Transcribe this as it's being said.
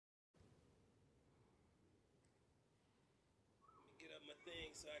my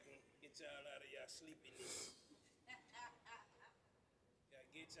thing so I can get y'all out of y'all sleepiness. Gotta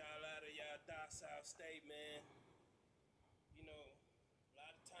get y'all out of y'all docile state, man. You know, a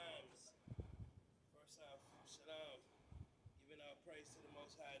lot of times, first off, shalom, giving our praise to the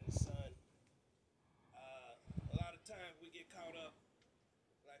Most High and the Son. A lot of times we get caught up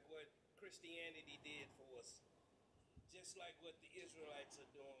like what Christianity did for us, just like what the Israelites are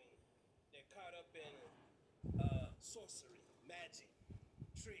doing. They're caught up in sorcery, magic,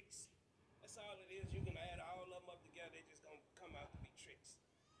 tricks. That's all it is. You can add all of them up together, they're just gonna come out to be tricks.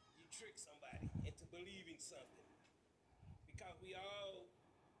 You trick somebody into believing something. Because we all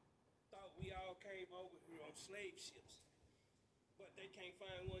thought we all came over here on slave ships, but they can't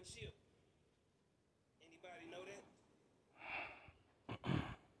find one ship. Anybody know that?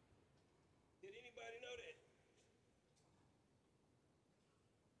 Did anybody know that?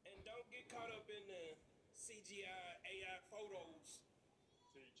 And don't get caught up in the CGI AI photos.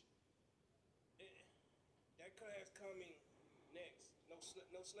 That class coming next. No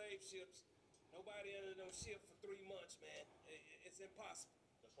slave ships. Nobody under no ship for 3 months, man. It's impossible.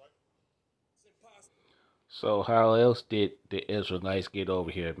 That's right. It's impossible. So how else did the Israelites get over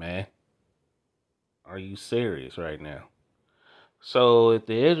here, man? Are you serious right now? So if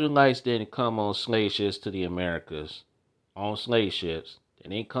the Israelites didn't come on slave ships to the Americas, on slave ships, they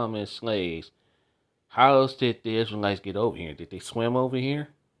didn't come as slaves, how else did the Israelites get over here? Did they swim over here?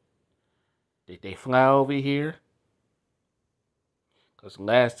 Did they fly over here? Because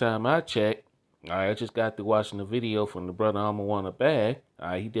last time I checked, I just got to watching the video from the brother I'ma Want Bag.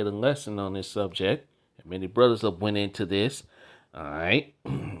 He did a lesson on this subject. And many brothers have went into this. Alright.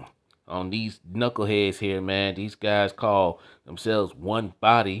 On these knuckleheads here, man. These guys call themselves one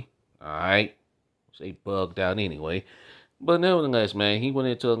body. Alright. They bugged out anyway. But nevertheless, man, he went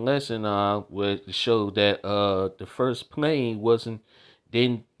into a lesson where to show that the first plane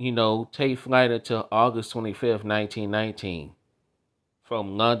didn't take flight until August 25th, 1919.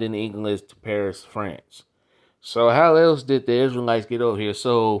 From London, England to Paris, France. So how else did the Israelites get over here?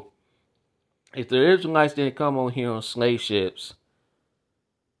 So if the Israelites didn't come on here on slave ships,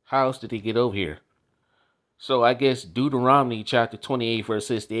 how else did they get over here? So I guess Deuteronomy chapter 28 verse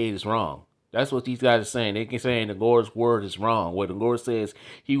 68 is wrong. That's what these guys are saying. They can say the Lord's word is wrong. Where the Lord says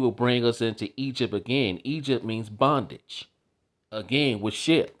he will bring us into Egypt again. Egypt means bondage. Again, with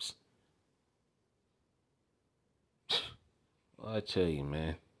ships. Well, I tell you,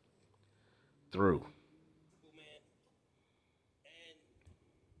 man. Through. Man. And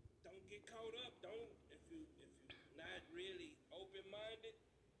don't get caught up. If you're not really open-minded,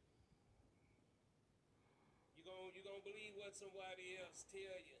 you're gonna believe what somebody else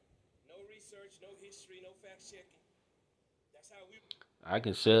tell you. No research, no history, no fact checking. That's how we. I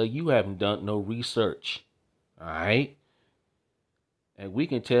can tell you haven't done no research. Alright? And we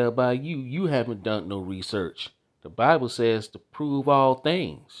can tell by you haven't done no research. The Bible says to prove all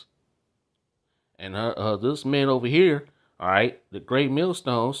things. And this man over here, alright, the great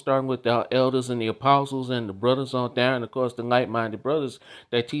millstone, starting with our elders and the apostles and the brothers on down, and of course the like-minded brothers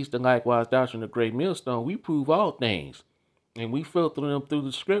that teach the likewise doctrine of the great millstone, we prove all things. And we filter them through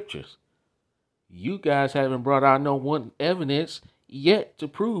the scriptures. You guys haven't brought out no one evidence yet to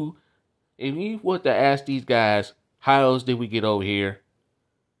prove. If you were to ask these guys, how else did we get over here?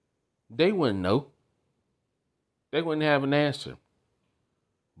 They wouldn't know. They wouldn't have an answer.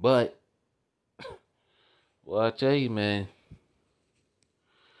 But, well, I tell you, man,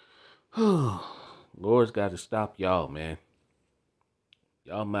 Lord's got to stop y'all, man.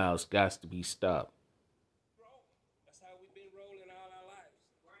 Y'all mouths got to be stopped. That's how we've been rolling all our lives.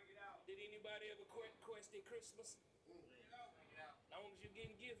 Bring it out. Did anybody ever question Christmas? Bring it out. Long as you're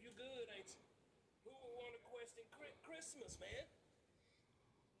getting gift, you good, ain't you? Who would want to question Christmas, man?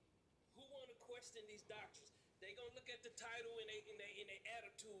 Who want to question these doctrines? They gonna look at the title and their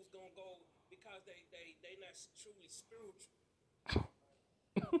attitudes gonna go because they not truly spiritual.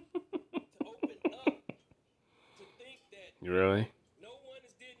 To open up to think that Really? no one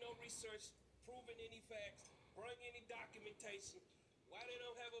has did no research, proven any facts, bring any documentation. Why they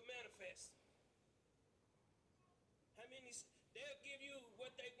don't have a manifest? How many? They'll give you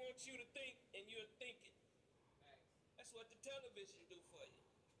what they want you to think, and you're thinking. That's what the television do for you.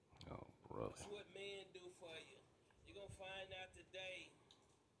 Oh, brother. That's what men do for you. You're gonna find out today.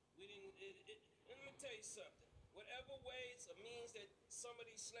 We didn't. Let me tell you something. Whatever ways or means that some of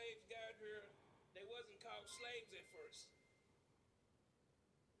these slaves got here, they wasn't called slaves at first.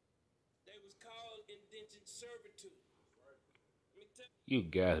 They was called indentured servitude. You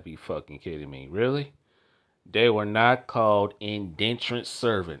gotta be fucking kidding me. Really? They were not called indentured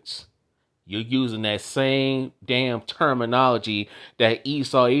servants. You're using that same damn terminology that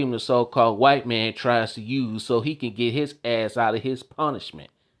Esau, even the so-called white man, tries to use so he can get his ass out of his punishment.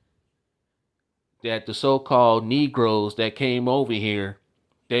 That the so-called Negroes that came over here,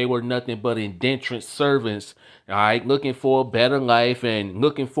 they were nothing but indentured servants, all right, looking for a better life and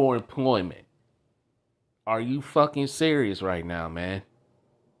looking for employment. Are you fucking serious right now, man?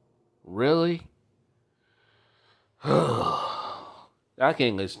 Really? I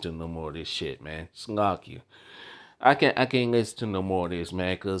can't listen to no more of this shit, man. Slock you. I can't listen to no more of this,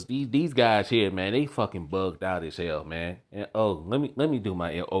 man, cause these guys here, man, they fucking bugged out as hell, man. And oh, let me do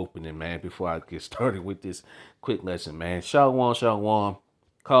my opening, man, before I get started with this quick lesson, man. Shalom, shalom.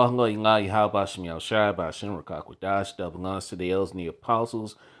 Call hello, Eli, how about Shem Shai, by Shem Rakakwadash, that belongs to the elders and the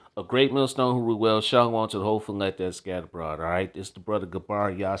apostles. A great millstone who rule well, shalom to the hopeful, let that scatter abroad. All right, this is the brother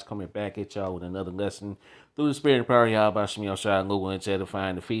Gabar Yash coming back at y'all with another lesson through the spirit and power of Yahweh Shem Yoshai, Lord, and to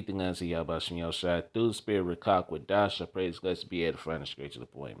edifying the feet, the lands of Yahweh Shem Yoshai, through the spirit, Rakak with Dasha, praise, let's be edifying and straight to the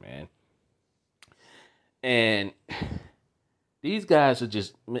point, man. And these guys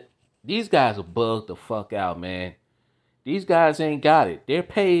are bugged the fuck out, man. These guys ain't got it. They're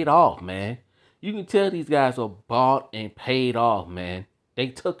paid off, man. You can tell these guys are bought and paid off, man. They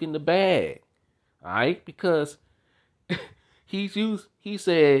took in the bag, all right? Because he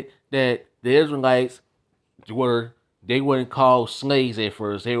said that the Israelites they weren't called slaves at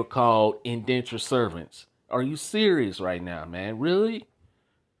first. They were called indentured servants. Are you serious right now, man? Really?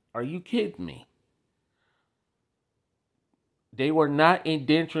 Are you kidding me? They were not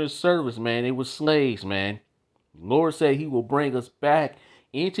indentured servants, man. They were slaves, man. The Lord said he will bring us back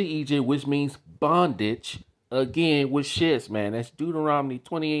into Egypt, which means bondage, again with shits, man. That's Deuteronomy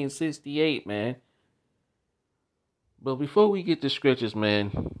 28 and 68, man. But before we get to scriptures,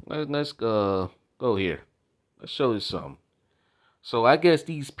 man, let's go here. Let's show you something. So I guess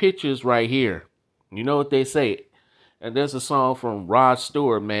these pictures right here, you know what they say? And there's a song from Rod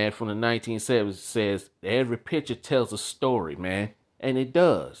Stewart, man, from the 1970s that says, every picture tells a story, man. And it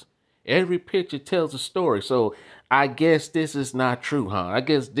does. Every picture tells a story. So I guess this is not true, huh? I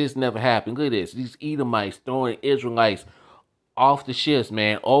guess this never happened. Look at this. These Edomites throwing Israelites off the ships,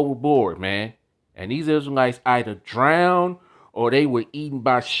 man, overboard, man. And these Israelites either drowned or they were eaten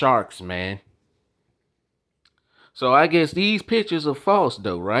by sharks, man. So I guess these pictures are false,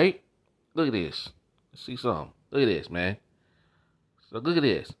 though, right? Look at this. Let's see something. Look at this, man. So look at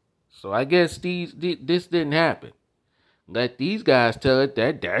this. So I guess this didn't happen. Let these guys tell it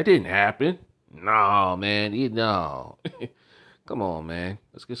that didn't happen. No, man. No. Come on, man.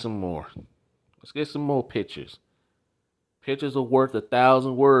 Let's get some more. Let's get some more pictures. Pictures are worth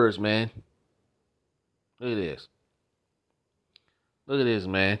 1,000 words, man. Look at this. Look at this,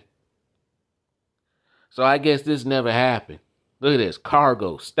 man. So I guess this never happened. Look at this.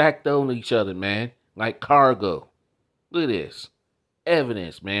 Cargo stacked on each other, man. Like cargo. Look at this.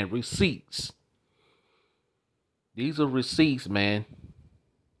 Evidence, man. Receipts. These are receipts, man.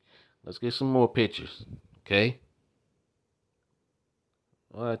 Let's get some more pictures. Okay?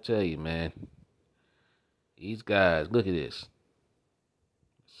 Well, I tell you, man. These guys, look at this.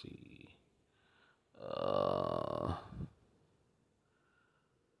 Let's see.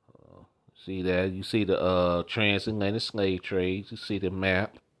 See that? You see the transatlantic slave trades. You see the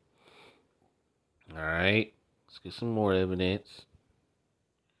map. All right. Let's get some more evidence.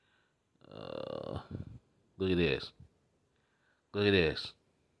 Look at this. Look at this.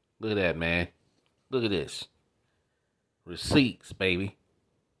 Look at that, man. Look at this. Receipts, baby.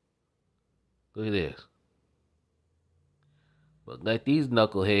 Look at this. But let these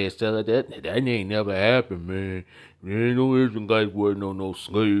knuckleheads tell it that ain't never happened, man. There ain't no Israelites wasn't on no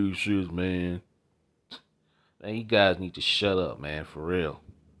slave ships, man. Man, you guys need to shut up, man, for real.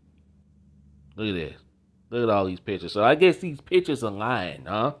 Look at this. Look at all these pictures. So I guess these pictures are lying,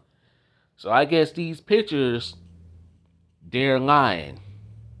 huh? So I guess these pictures, they're lying.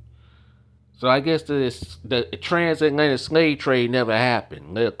 So I guess the transatlantic slave trade never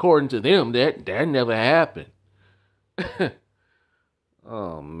happened. According to them, that never happened.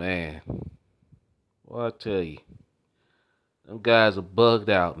 Oh, man. Well, I tell you, them guys are bugged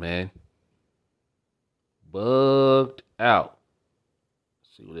out, man. Bugged out.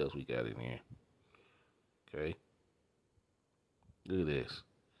 Let's see what else we got in here. Okay. Look at this.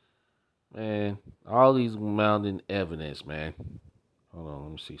 Man, all these mounting evidence, man. Hold on,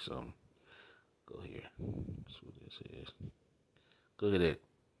 let me see something. Go here. Let's see what this is. Look at it.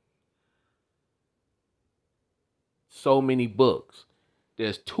 So many books.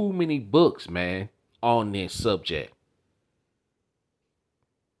 There's too many books, man, on this subject.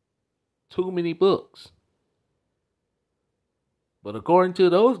 Too many books. But according to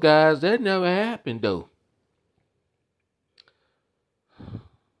those guys, that never happened though.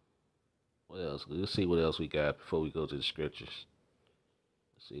 What else? Let's see what else we got before we go to the scriptures.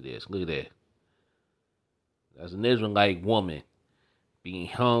 Let's see this. Look at that. That's an Israelite woman being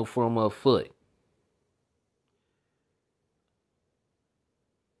hung from her foot.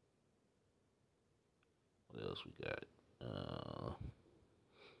 What else we got?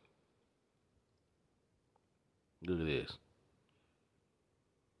 Look at this.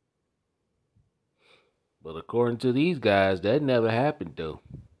 But according to these guys, that never happened though.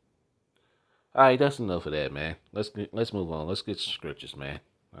 All right, that's enough of that, man. Let's move on. Let's get some scriptures, man.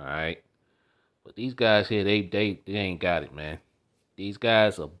 All right. But these guys here, they ain't got it, man. These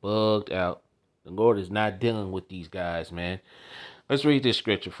guys are bugged out. The Lord is not dealing with these guys, man. Let's read this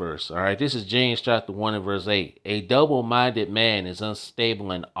scripture first. All right, this is James chapter 1 and verse 8. A double-minded man is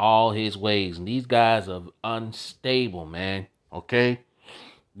unstable in all his ways. And these guys are unstable, man. Okay?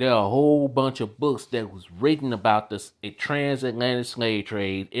 There are a whole bunch of books that was written about this transatlantic slave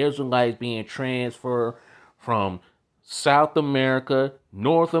trade, Israelites being transferred from South America,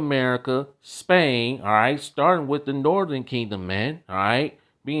 North America, Spain, all right, starting with the Northern Kingdom, man, all right,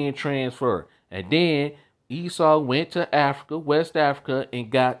 being transferred. And then Esau went to Africa, West Africa, and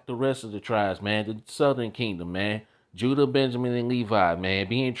got the rest of the tribes, man, the Southern Kingdom, man, Judah, Benjamin, and Levi, man,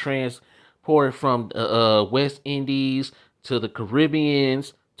 being transported from West Indies to the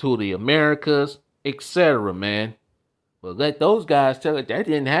Caribbeans, to the Americas, etc., man. But let those guys tell it that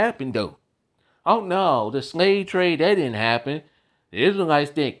didn't happen, though. Oh no, the slave trade, that didn't happen. The Israelites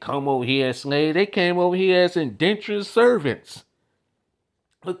didn't come over here as slaves. They came over here as indentured servants,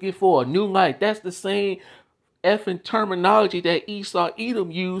 looking for a new life. That's the same effing terminology that Esau Edom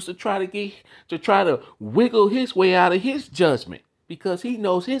used to try to wiggle his way out of his judgment, because he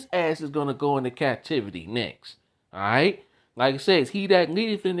knows his ass is gonna go into captivity next. All right. Like it says, he that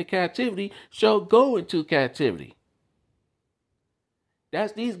leadeth into captivity shall go into captivity.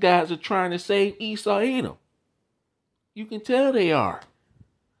 That's these guys are trying to save Esau Edom. You can tell they are.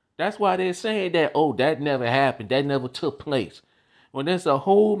 That's why they're saying that, oh, that never happened. That never took place. Well, there's a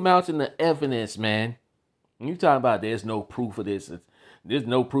whole mountain of evidence, man. And you talking about there's no proof of this. There's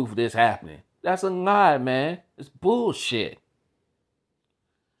no proof of this happening. That's a lie, man. It's bullshit.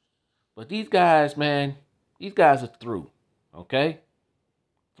 But these guys, man, these guys are through. Okay?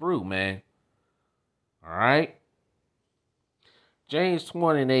 Through, man. All right? James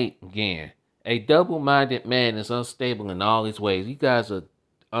 1 and 8 again. A double-minded man is unstable in all his ways. You guys are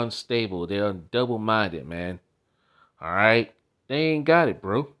unstable. They're double-minded, man. All right? They ain't got it,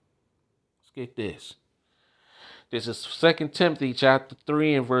 bro. Let's get this. This is 2 Timothy chapter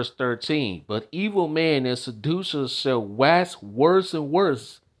 3 and verse 13. But evil men and seducers shall wax worse and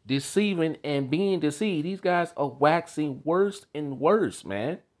worse, deceiving and being deceived. These guys are waxing worse and worse,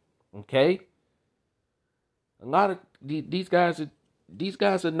 man. Okay? A lot of these guys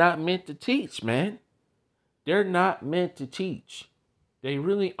are not meant to teach, man. They're not meant to teach. They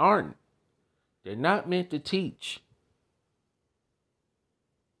really aren't. They're not meant to teach.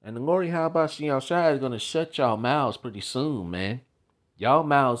 And the Lord Yahushua is going to shut y'all mouths pretty soon, man. Y'all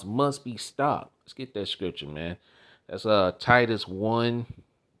mouths must be stopped. Let's get that scripture, man. That's Titus 1.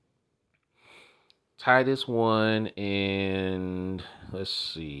 Titus 1 and let's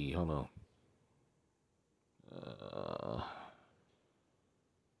see. Hold on.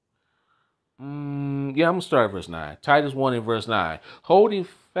 I'm going to start at verse 9. Titus 1 and verse 9. Holding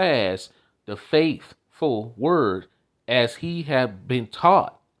fast the faithful word as he have been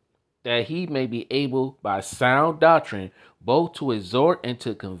taught, that he may be able by sound doctrine both to exhort and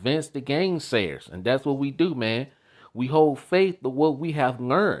to convince the gainsayers. And that's what we do, man. We hold faith to what we have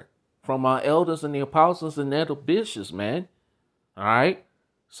learned from our elders and the apostles and the bishops, man. All right?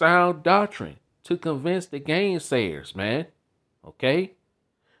 Sound doctrine to convince the gainsayers, man. Okay?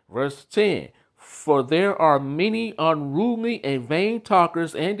 Verse 10. For there are many unruly and vain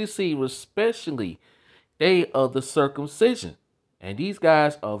talkers and deceivers, especially they of the circumcision. And these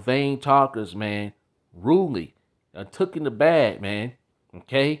guys are vain talkers, man. Ruly. Took in the bad, man.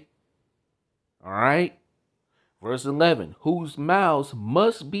 Okay? All right? Verse 11. Whose mouths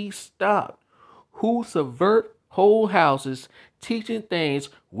must be stopped, who subvert whole houses, teaching things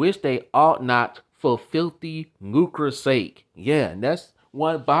which they ought not, for filthy lucre's sake. Yeah, and that's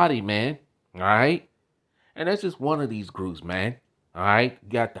one body, man. All right? And that's just one of these groups, man. All right, you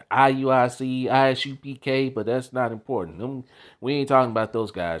got the IUIC, ISUPK, but that's not important. We ain't talking about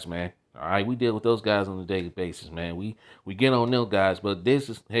those guys, man. All right, we deal with those guys on a daily basis, man. We get on them guys, but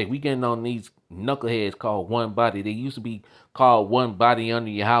we getting on these knuckleheads called One Body. They used to be called One Body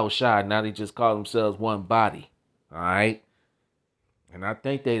under your house shot. Now they just call themselves One Body. All right, And I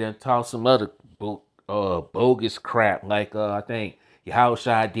think they done taught some other bogus crap, like I think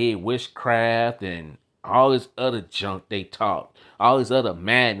Yahushua did witchcraft and all this other junk they taught, all this other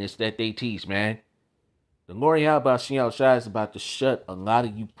madness that they teach, man. The Lord Yahushua is about to shut a lot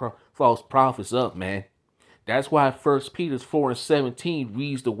of you false prophets up, man. That's why 1 Peter 4:17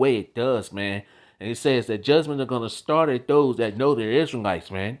 reads the way it does, man. And it says that judgment are going to start at those that know they're Israelites,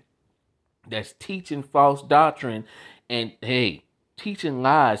 man. That's teaching false doctrine and, hey, teaching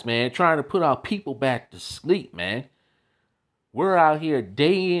lies, man. Trying to put our people back to sleep, man. We're out here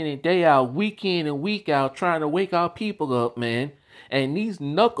day in and day out, week in and week out, trying to wake our people up, man. And these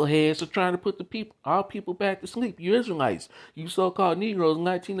knuckleheads are trying to put our people back to sleep. You Israelites, you so-called Negroes,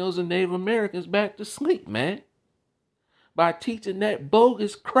 Latinos, and Native Americans back to sleep, man. By teaching that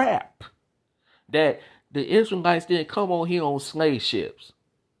bogus crap that the Israelites didn't come on here on slave ships.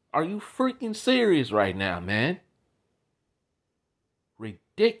 Are you freaking serious right now, man?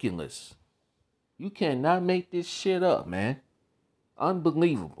 Ridiculous. You cannot make this shit up, man.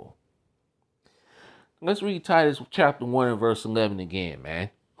 Unbelievable. Let's read Titus chapter 1 and verse 11 again, man.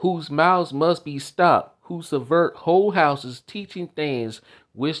 Whose mouths must be stopped, who subvert whole houses, teaching things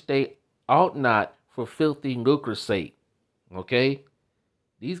which they ought not for filthy lucre's sake. Okay?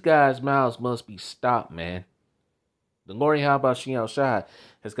 These guys' mouths must be stopped, man. The Lord Shai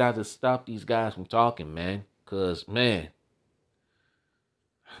has got to stop these guys from talking, man. Because, man,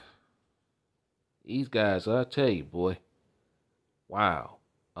 these guys, I tell you, boy, wow.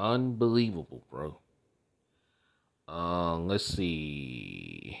 Unbelievable, bro. Let's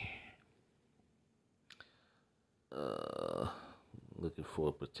see. Looking for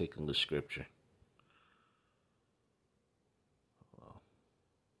a particular scripture.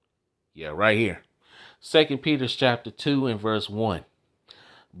 Yeah, right here. 2 Peter chapter 2 and verse 1.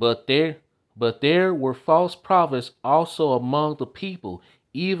 But there were false prophets also among the people,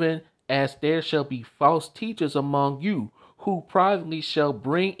 even as there shall be false teachers among you, who privately shall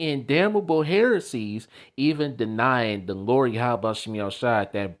bring in damnable heresies, even denying the Lord Yahweh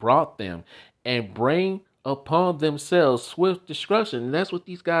that brought them, and bring upon themselves swift destruction. And that's what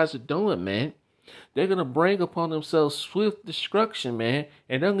these guys are doing, man. They're going to bring upon themselves swift destruction, man.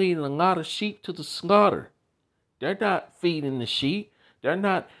 And they're leading a lot of sheep to the slaughter. They're not feeding the sheep. They're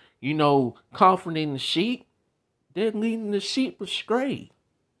not, comforting the sheep. They're leading the sheep astray.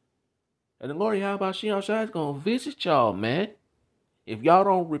 And the Lord Yahweh is going to visit y'all, man. If y'all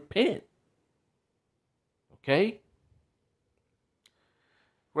don't repent. Okay?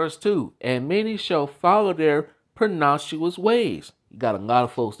 Verse 2. And many shall follow their pernicious ways. You got a lot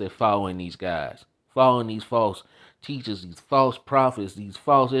of folks that following these guys. Following these false teachers, these false prophets, these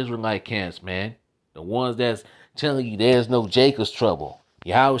false Israelite camps, man. The ones that's telling you there's no Jacob's trouble.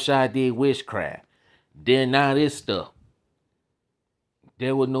 Yahweh did witchcraft. Deny this stuff.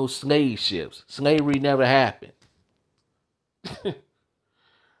 There were no slave ships. Slavery never happened.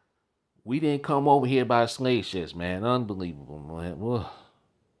 We didn't come over here by slave ships, man. Unbelievable, man. Whoa.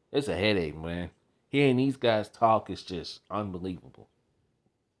 It's a headache, man. Hearing these guys talk is just unbelievable.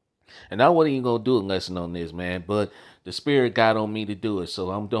 And I wasn't even going to do a lesson on this, man. But the Spirit got on me to do it, so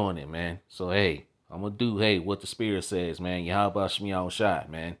I'm doing it, man. So, hey, I'm going to do, what the Spirit says, man. Yahweh Shemiah Shai,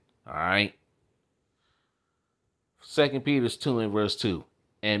 man. All right? 2 Peter 2 and verse 2.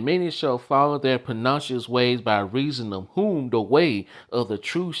 And many shall follow their pernicious ways, by reason of whom the way of the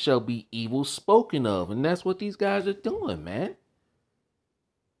truth shall be evil spoken of. And that's what these guys are doing, man.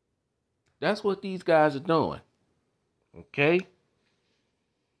 That's what these guys are doing. Okay?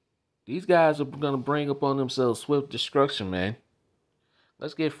 These guys are going to bring upon themselves swift destruction, man.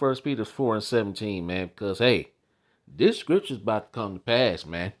 Let's get 1 Peter 4 and 17, man. Because, hey, this scripture is about to come to pass,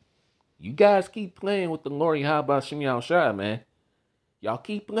 man. You guys keep playing with the Lord Yahweh Shemiah Shai, man. Y'all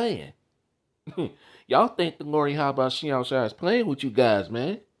keep playing. Y'all think the Lord Yahweh Shemiah Shai is playing with you guys,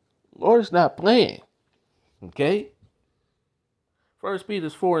 man. Lord is not playing. Okay? 1 Peter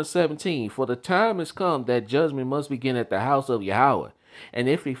 4 and 17. For the time has come that judgment must begin at the house of Yahweh. And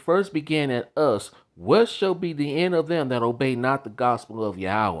if it first began at us, what shall be the end of them that obey not the gospel of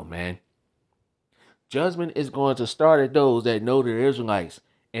Yahweh, man? Judgment is going to start at those that know they're Israelites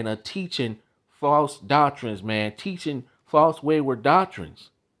and are teaching false doctrines, man. Teaching false wayward doctrines.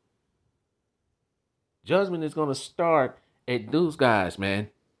 Judgment is going to start at those guys, man,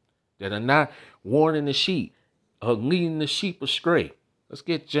 that are not warning the sheep, or leading the sheep astray. Let's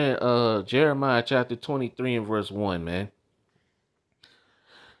get Jeremiah chapter 23 and verse 1, man.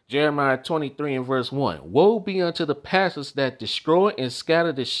 Jeremiah 23 and verse 1. Woe be unto the pastors that destroy and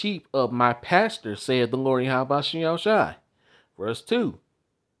scatter the sheep of my pastor, saith the Lord Yahweh Shai. Verse 2.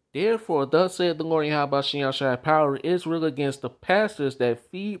 Therefore, thus said the Lord Yahweh shall power Israel against the pastors that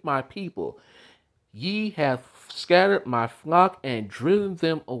feed my people. Ye have scattered my flock and driven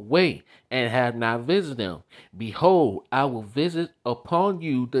them away, and have not visited them. Behold, I will visit upon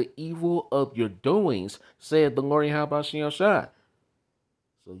you the evil of your doings, said the Lord Yahweh shall.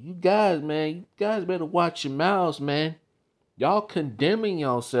 So you guys, man, you guys better watch your mouths, man. Y'all condemning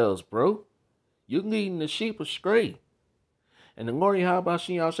yourselves, bro. You're leading the sheep astray. And the Lord Yahweh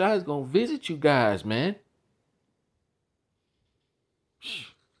is going to visit you guys, man.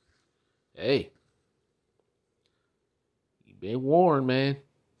 Hey, you been warned, man.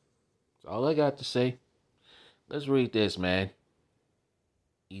 That's all I got to say. Let's read this, man.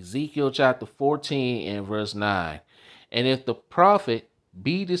 Ezekiel chapter 14 and verse 9. And if the prophet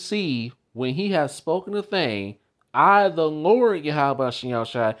be deceived when he has spoken a thing, I, the Lord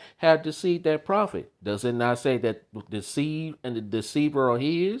Yahweh have deceived that prophet. Does it not say that deceive and the deceiver are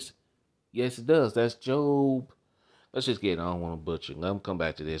his? Yes, it does. That's Job. Let's just get it. I don't want to butcher. Let me come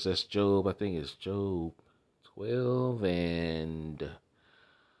back to this. That's Job. I think it's Job 12 and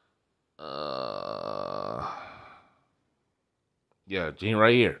yeah, Gene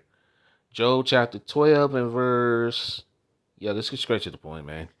right here. Job chapter 12 and verse. Yeah, let's get straight to the point,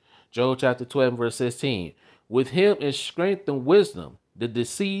 man. Job chapter 12 and verse 16. With him is strength and wisdom. The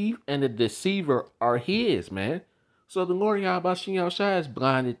deceived and the deceiver are his, man. So the Lord Yahweh has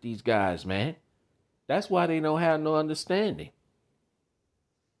blinded these guys, man. That's why they don't have no understanding.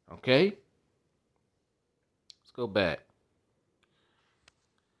 Okay? Let's go back.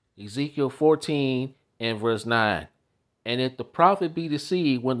 Ezekiel 14 and verse 9. And if the prophet be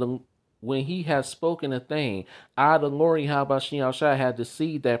deceived when he has spoken a thing, I, the Lord Yahweh have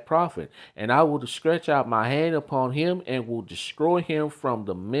deceived that prophet, and I will stretch out my hand upon him and will destroy him from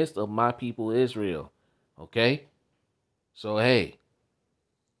the midst of my people Israel. Okay? So, hey,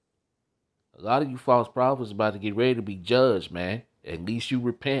 a lot of you false prophets about to get ready to be judged, man. At least you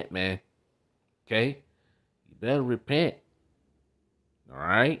repent, man. Okay? You better repent. All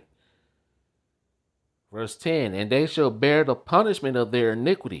right? Verse 10, and they shall bear the punishment of their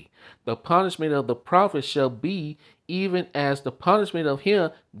iniquity. The punishment of the prophet shall be even as the punishment of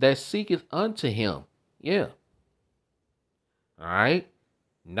him that seeketh unto him. Yeah. All right.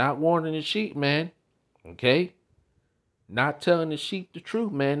 Not warning the sheep, man. Okay. Not telling the sheep the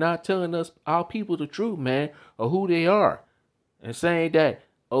truth, man. Not telling us, our people, the truth, man, or who they are. And saying that,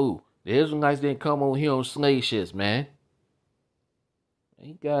 oh, the Israelites didn't come over here on slave ships, man.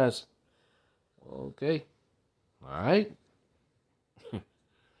 You guys, okay. All right.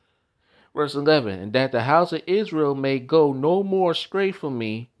 Verse 11, and that the house of Israel may go no more astray from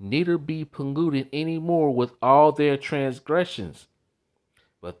me, neither be polluted any more with all their transgressions.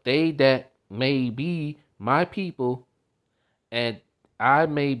 But they that may be my people, and I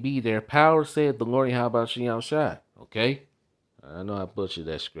may be their power, said the Lord Yahweh Shai. Okay? I know I butchered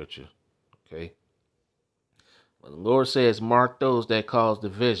that scripture. Okay? Well, the Lord says, mark those that cause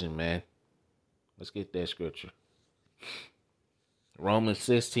division, man. Let's get that scripture. Romans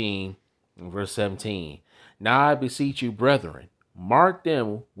 16 verse 17. Now I beseech you, brethren, mark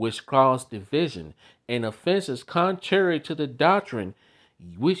them which cause division and offenses contrary to the doctrine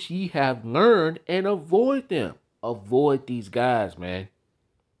which ye have learned, and avoid them. Avoid these guys, man.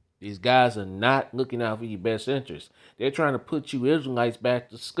 These guys are not looking out for your best interest. They're trying to put you Israelites back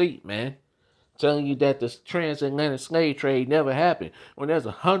to sleep, man. Telling you that the transatlantic slave trade never happened, when there's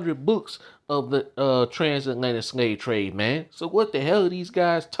 100 books of the transatlantic slave trade, man. So what the hell are these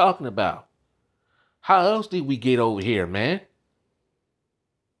guys talking about? How else did we get over here, man?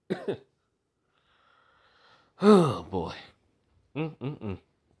 Oh boy.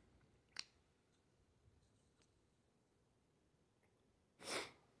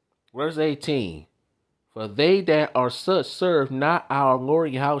 Verse 18. For they that are such serve not our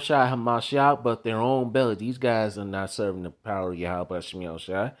Lord Yahweh Hamashiach, but their own belly. These guys are not serving the power of Yahweh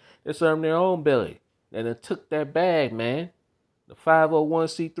Shai. They're serving their own belly. And they took that bag, man. The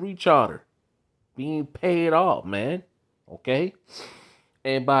 501c3 charter. Being paid off, man. Okay?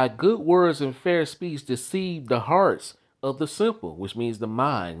 And by good words and fair speech deceive the hearts of the simple, which means the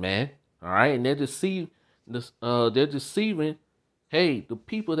mind, man. All right? And they're deceiving, hey, the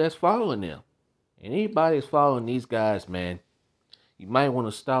people that's following them. And anybody that's following these guys, man, you might want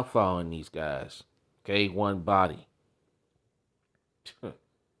to stop following these guys. Okay, one body.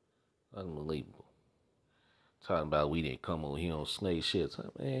 Unbelievable. Talking about we didn't come over here on slave ships.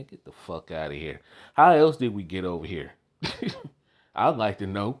 Man, get the fuck out of here. How else did we get over here? I'd like to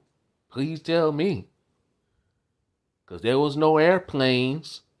know. Please tell me. Because there was no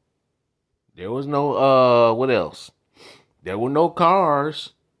airplanes. There was no, what else? There were no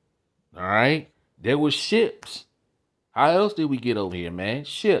cars. All right. There was ships. How else did we get over here, man?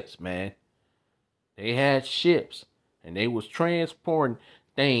 Ships, man. They had ships. And they was transporting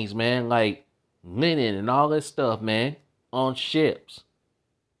things, man, like linen and all that stuff, man, on ships.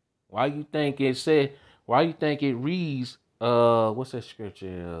 Why you think it said, why you think it reads, what's that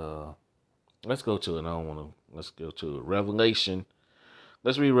scripture? Let's go to it. I don't want to, let's go to it. Revelation.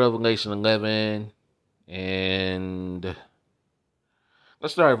 Let's read Revelation 11 and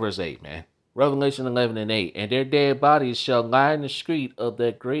let's start at verse 8, man. Revelation 11 and 8. And their dead bodies shall lie in the street of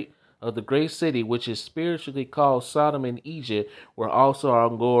the great city, which is spiritually called Sodom and Egypt, where also our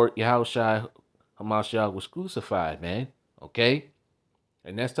Lord Yahushua Hamashiach was crucified, man. Okay?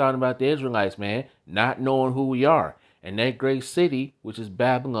 And that's talking about the Israelites, man, not knowing who we are. And that great city, which is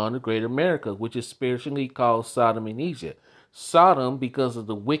Babylon, the great America, which is spiritually called Sodom and Egypt. Sodom, because of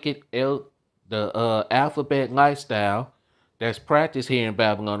the wicked alphabet lifestyle that's practiced here in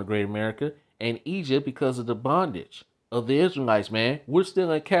Babylon, the great America, and Egypt because of the bondage of the Israelites, man. We're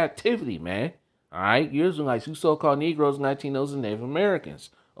still in captivity, man. All right, you Israelites, you so-called Negroes, Latinos, and Native Americans.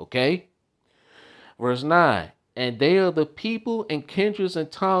 Okay. Verse 9. And they of the people and kindreds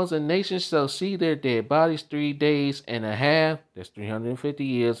and tongues and nations shall see their dead bodies 3 days and a half, that's 350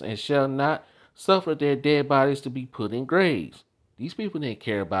 years, and shall not suffer their dead bodies to be put in graves. These people didn't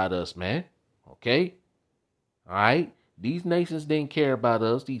care about us, man. Okay? All right? These nations didn't care about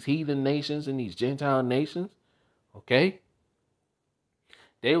us, these heathen nations and these Gentile nations. Okay?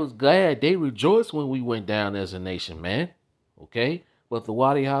 They was glad, they rejoiced when we went down as a nation, man. Okay? But the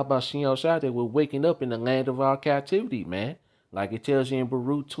Wadi Habashim Shah, they were waking up in the land of our captivity, man. Like it tells you in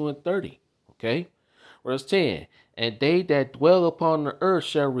Baruch 2 and 30. Okay? Verse 10. And they that dwell upon the earth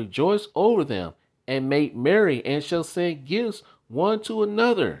shall rejoice over them, and make merry, and shall send gifts one to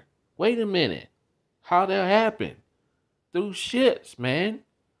another. Wait a minute. How that happen? Through ships, man.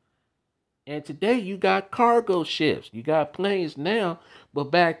 And today you got cargo ships. You got planes now. But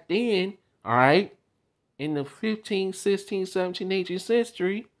back then, all right, in the 15th, 16th, 17th, 18th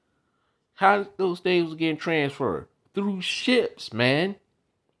century, how those things was getting transferred? Through ships, man.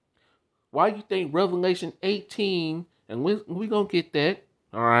 Why you think Revelation 18, and we gonna get that,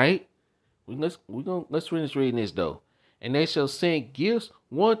 all right? Let's finish reading this though. And they shall send gifts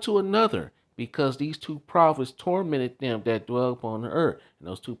one to another, because these two prophets tormented them that dwell upon the earth. And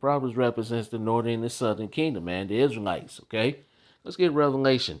those two prophets represents the northern and the southern kingdom, man, the Israelites, okay? Let's get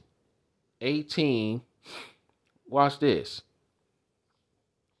Revelation 18. Watch this.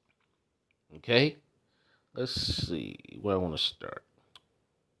 Okay? Let's see where I want to start.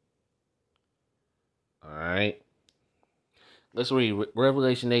 All right. Let's read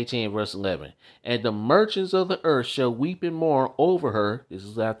Revelation 18, verse 11. And the merchants of the earth shall weep and mourn over her. This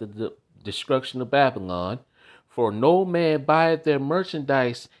is after the destruction of Babylon. For no man buyeth their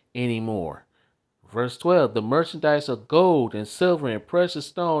merchandise anymore. Verse 12. The merchandise of gold and silver and precious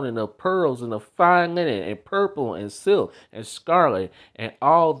stone and of pearls and of fine linen and purple and silk and scarlet and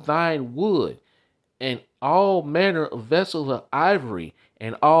all thine wood and all manner of vessels of ivory,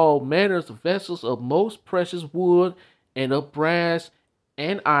 and all manners of vessels of most precious wood, and of brass,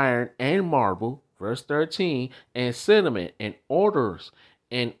 and iron, and marble. Verse 13, and cinnamon, and odors,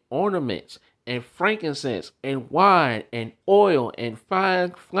 and ornaments, and frankincense, and wine, and oil, and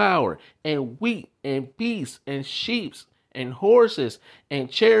fine flour, and wheat, and beasts, and sheep, and horses,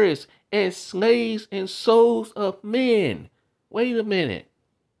 and chariots, and slaves, and souls of men. Wait a minute.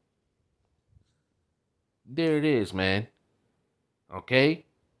 There it is, man. Okay?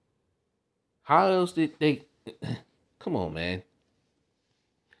 How else did they... Come on, man.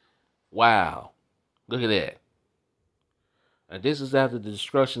 Wow. Look at that. And this is after the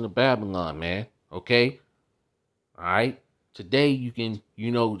destruction of Babylon, man. Okay? Alright? Today you can,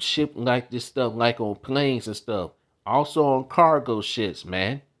 ship like this stuff like on planes and stuff. Also on cargo ships,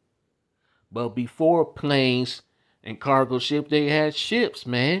 man. But before planes and cargo ships, they had ships,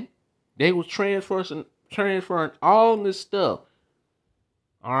 man. They was transferring all this stuff.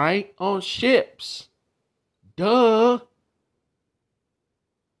 All right, on ships. Duh.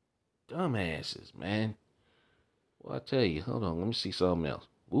 Dumbasses, man. Well, I tell you, hold on, let me see something else.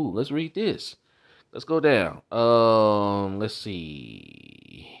 Ooh, let's read this. Let's go down. Let's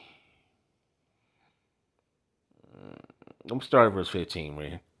see. I'm gonna start at verse 15,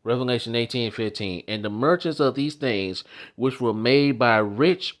 man. Revelation 18:15. And the merchants of these things, which were made by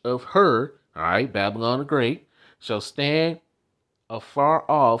rich of her, all right, Babylon the Great, shall stand afar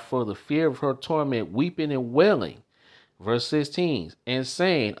off for the fear of her torment, weeping and wailing. Verse 16, and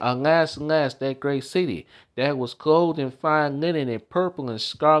saying, Alas, alas, that great city, that was clothed in fine linen and purple and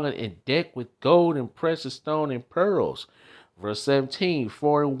scarlet and decked with gold and precious stone and pearls. Verse 17,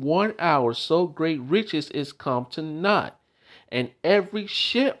 for in 1 hour so great riches is come to naught, and every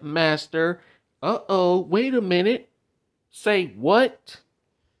shipmaster, wait a minute, say what?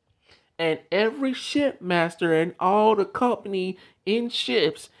 And every shipmaster and all the company in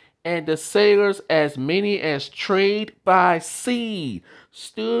ships and the sailors, as many as trade by sea,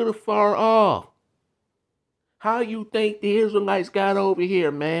 stood afar off. How you think the Israelites got over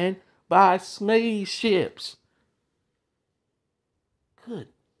here, man? By slave ships. Good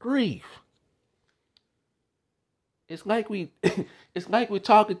grief. It's like it's like we're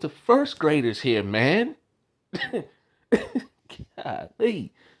talking to first graders here, man.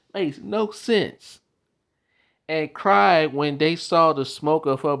 Golly, makes no sense. And cried when they saw the smoke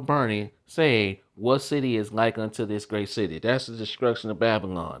of her burning, saying, what city is like unto this great city? That's the destruction of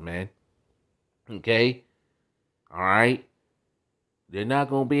Babylon, man. Okay? All right? They're not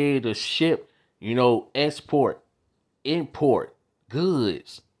going to be able to ship, export, import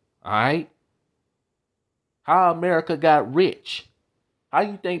goods. All right? How America got rich? How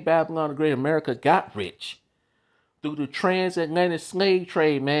you think Babylon the Great America got rich? Through the transatlantic slave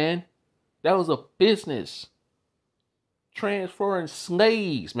trade, man. That was a business. Transferring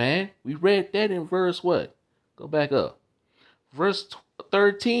slaves, man. We read that in verse what? Go back up. Verse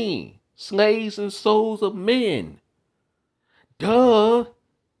 13. Slaves and souls of men. Duh.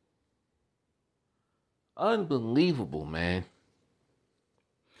 Unbelievable, man.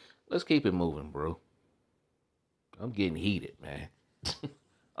 Let's keep it moving, bro. I'm getting heated, man.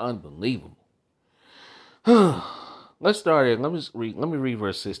 Unbelievable. Let's start it. Let me read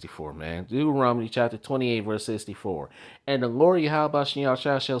verse 64, man. Deuteronomy chapter 28, verse 64. And the Lord Yahweh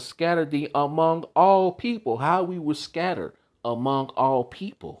shall scatter thee among all people. How we were scattered among all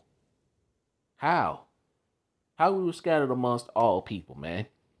people. How? How we were scattered amongst all people, man.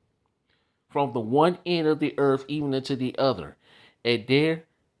 From the one end of the earth even unto the other. And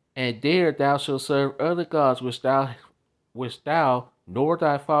there thou shalt serve other gods which thou nor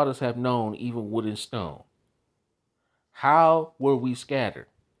thy fathers have known, even wood and stone. How were we scattered?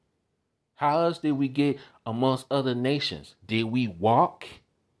 How else did we get amongst other nations? Did we walk?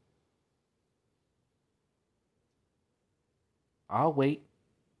 I'll wait.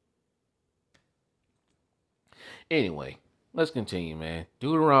 Anyway, let's continue, man.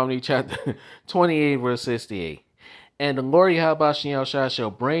 Deuteronomy chapter 28, verse 68. And the Lord Yahweh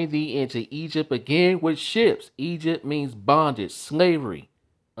shall bring thee into Egypt again with ships. Egypt means bondage, slavery.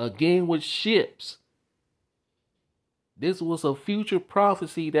 Again with ships. This was a future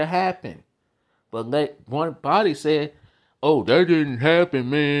prophecy to happen. But let one body said, oh, that didn't happen,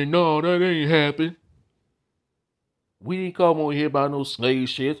 man. No, that ain't happen. We didn't come over here by no slave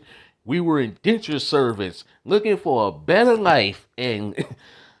ships. We were indentured servants looking for a better life. And,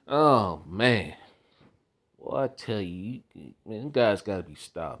 oh, man. Well, I tell you, man, you guys got to be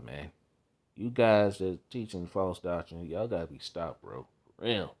stopped, man. You guys that teaching false doctrine, y'all got to be stopped, bro.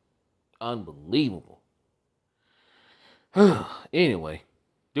 Real. Unbelievable. Anyway,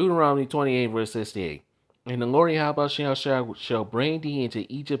 Deuteronomy 28, verse 68. And the Lord Yahweh shall bring thee into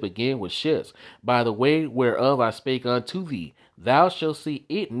Egypt again with ships, by the way whereof I spake unto thee. Thou shalt see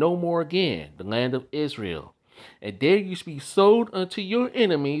it no more again, the land of Israel. And there you shall be sold unto your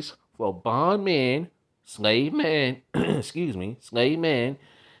enemies for bondmen, slave man, slave man,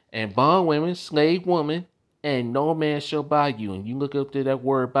 and bondwomen, slave woman, and no man shall buy you. And you look up to that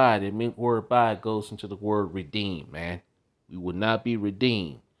word buy, that word buy goes into the word redeem, man. We will not be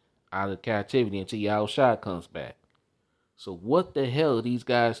redeemed out of captivity until Yahushua comes back. So what the hell are these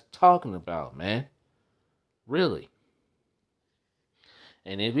guys talking about, man? Really?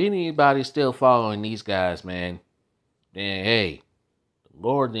 And if anybody's still following these guys, man, then hey, the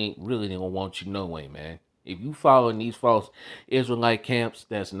Lord ain't really gonna want you no way, man. If you following these false Israelite camps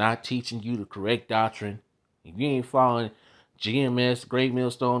that's not teaching you the correct doctrine, if you ain't following GMS, Great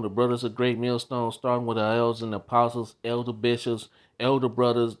Millstone, the Brothers of Great Millstone, starting with the elders and the apostles, elder bishops, elder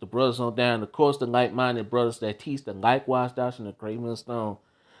brothers, the brothers on down, of course the like-minded brothers that teach the likewise doctrine of Great Millstone,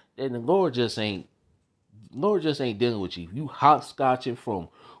 then the Lord just ain't dealing with you. You hopscotching from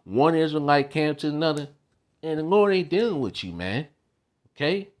one Israelite camp to another, and the Lord ain't dealing with you, man.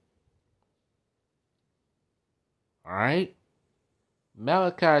 Okay? All right?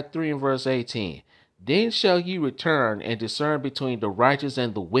 Malachi 3 and verse 18. Then shall ye return and discern between the righteous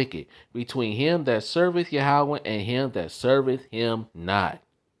and the wicked, between him that serveth Yahweh and him that serveth him not.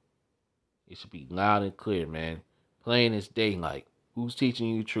 It should be loud and clear, man. Plain as daylight. Who's teaching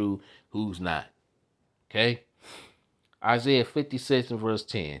you truth, who's not. Okay? Isaiah 56 and verse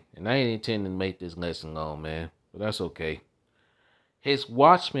 10. And I ain't intending to make this lesson long, man. But that's okay. His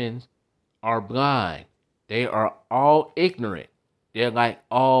watchmen are blind. They are all ignorant. They're like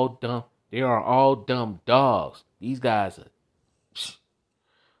all dumb. They are all dumb dogs. These guys are, psh,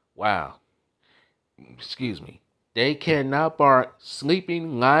 wow. Excuse me. They cannot bark,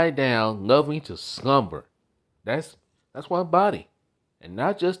 sleeping, lying down, loving to slumber. That's that's one body. And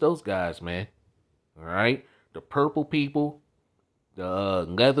not just those guys, man. All right? The purple people, the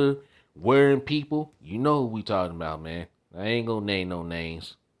leather wearing people, you know who we talking about, man. I ain't gonna name no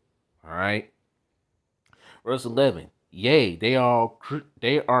names. All right? Verse 11. Yea, they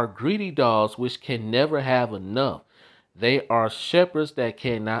are greedy dogs which can never have enough. They are shepherds that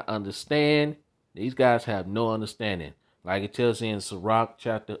cannot understand. These guys have no understanding. Like it tells in Sirach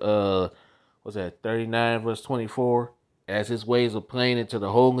chapter what's that, 39 verse 24. As his ways are plain into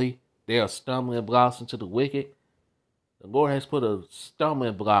the holy, they are stumbling blocks into the wicked. The Lord has put a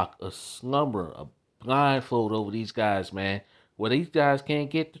stumbling block, a slumber, a blindfold over these guys, man. Where these guys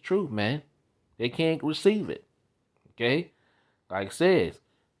can't get the truth, man. They can't receive it. Okay? Like it says,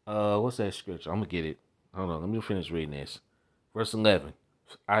 what's that scripture? I'm gonna get it. Hold on, let me finish reading this. Verse 11.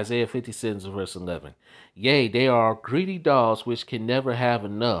 Isaiah 57 verse 11. Yea, they are greedy dogs which can never have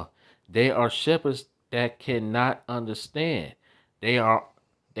enough. They are shepherds that cannot understand. They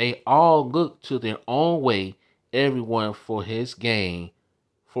all look to their own way, everyone for his gain,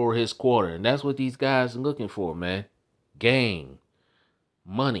 for his quarter. And that's what these guys are looking for, man. Gain.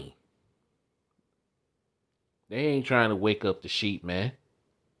 Money. They ain't trying to wake up the sheep, man.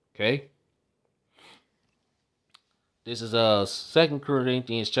 Okay? This is 2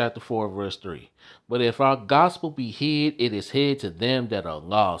 Corinthians chapter 4, verse 3. But if our gospel be hid, it is hid to them that are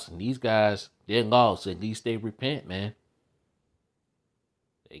lost. And these guys, they're lost. At least they repent, man.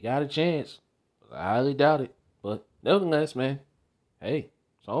 They got a chance. I highly doubt it. But nevertheless, man, hey,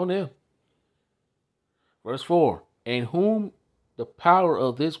 it's on them. Verse 4. And whom the power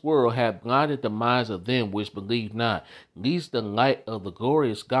of this world hath blinded the minds of them which believe not, lest the light of the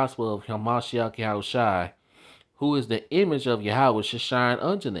glorious gospel of Hamashiach Yahushai, who is the image of Yahweh, should shine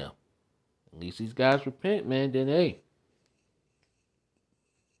unto them. At least these guys repent, man. Then hey,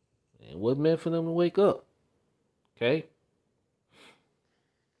 it wasn't meant for them to wake up. Okay?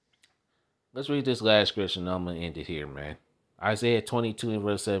 Let's read this last scripture and I'm going to end it here, man. Isaiah 22 and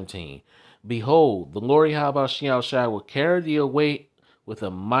verse 17. Behold, the Lord Yahushua will carry thee away with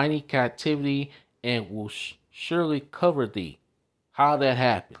a mighty captivity and will surely cover thee. How that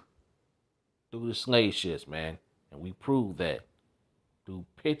happened? Through the slave ships, man. And we prove that. Through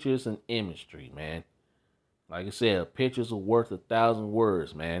pictures and imagery, man. Like I said, pictures are worth 1,000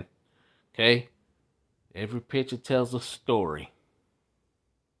 words, man. Okay? Every picture tells a story.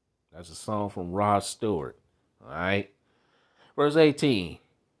 That's a song from Rod Stewart. Alright? Verse 18.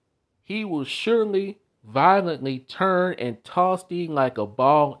 He will surely violently turn and toss thee like a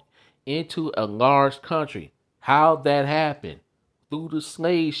ball into a large country. How that happened? Through the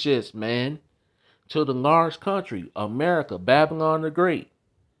slave ships, man. To the large country, America, Babylon the Great.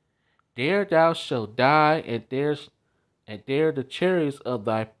 There thou shalt die, and there the chariots of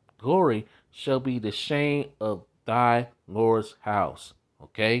thy glory shall be the shame of thy Lord's house.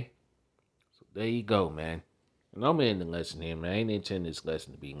 Okay? So there you go, man. And I'm in the lesson here, man. I ain't intending this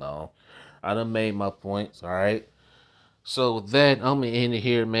lesson to be long. I done made my points, alright? So with that, I'm gonna end it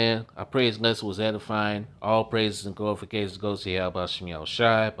here, man. I pray this lesson was edifying. All praises and glorifications goes to Yahweh Shemiel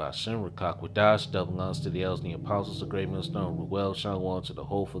Shai, Bashem, Rakakwadash, double honors to the elders and the apostles, the great millstone, Ruel, Shalom to the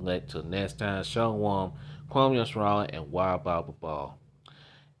whole elect. Till next time, Shalom, Kwame Yasrala, and Wild Bible Ball.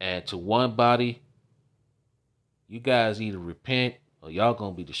 And to one body, you guys either repent or y'all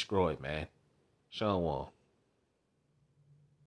gonna be destroyed, man. Shalom.